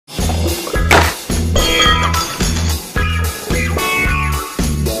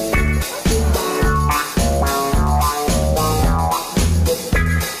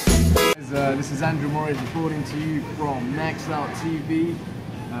reporting to you from Max Out TV.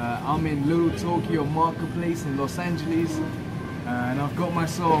 I'm in Little Tokyo Marketplace in Los Angeles, and I've got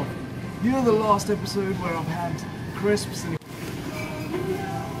myself, you know, the last episode where I've had crisps and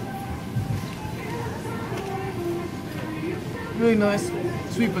really nice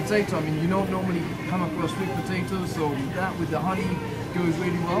sweet potato. I mean, you don't normally come across sweet potatoes, so that with the honey goes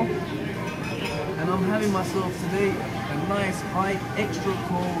really well. And I'm having myself today a nice Hite extra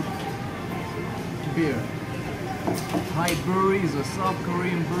cold beer. Hite Brewery is a South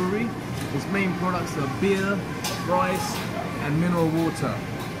Korean brewery. Its main products are beer, rice, and mineral water.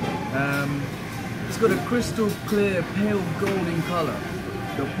 It's got a crystal clear pale golden color.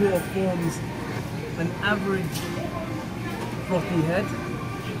 The pour forms an average frothy head.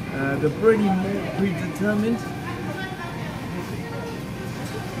 The bready malt predetermined.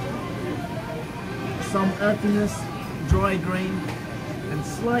 Some earthiness, dry grain, and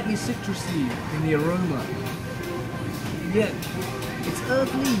slightly citrusy in the aroma. Yet, it's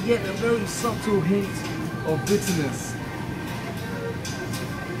earthly yet a very subtle hint of bitterness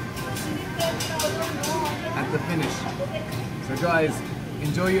at the finish. So guys,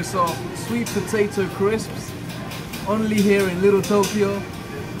 enjoy yourself sweet potato crisps, only here in Little Tokyo,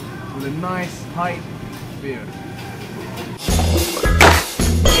 with a nice Hite beer.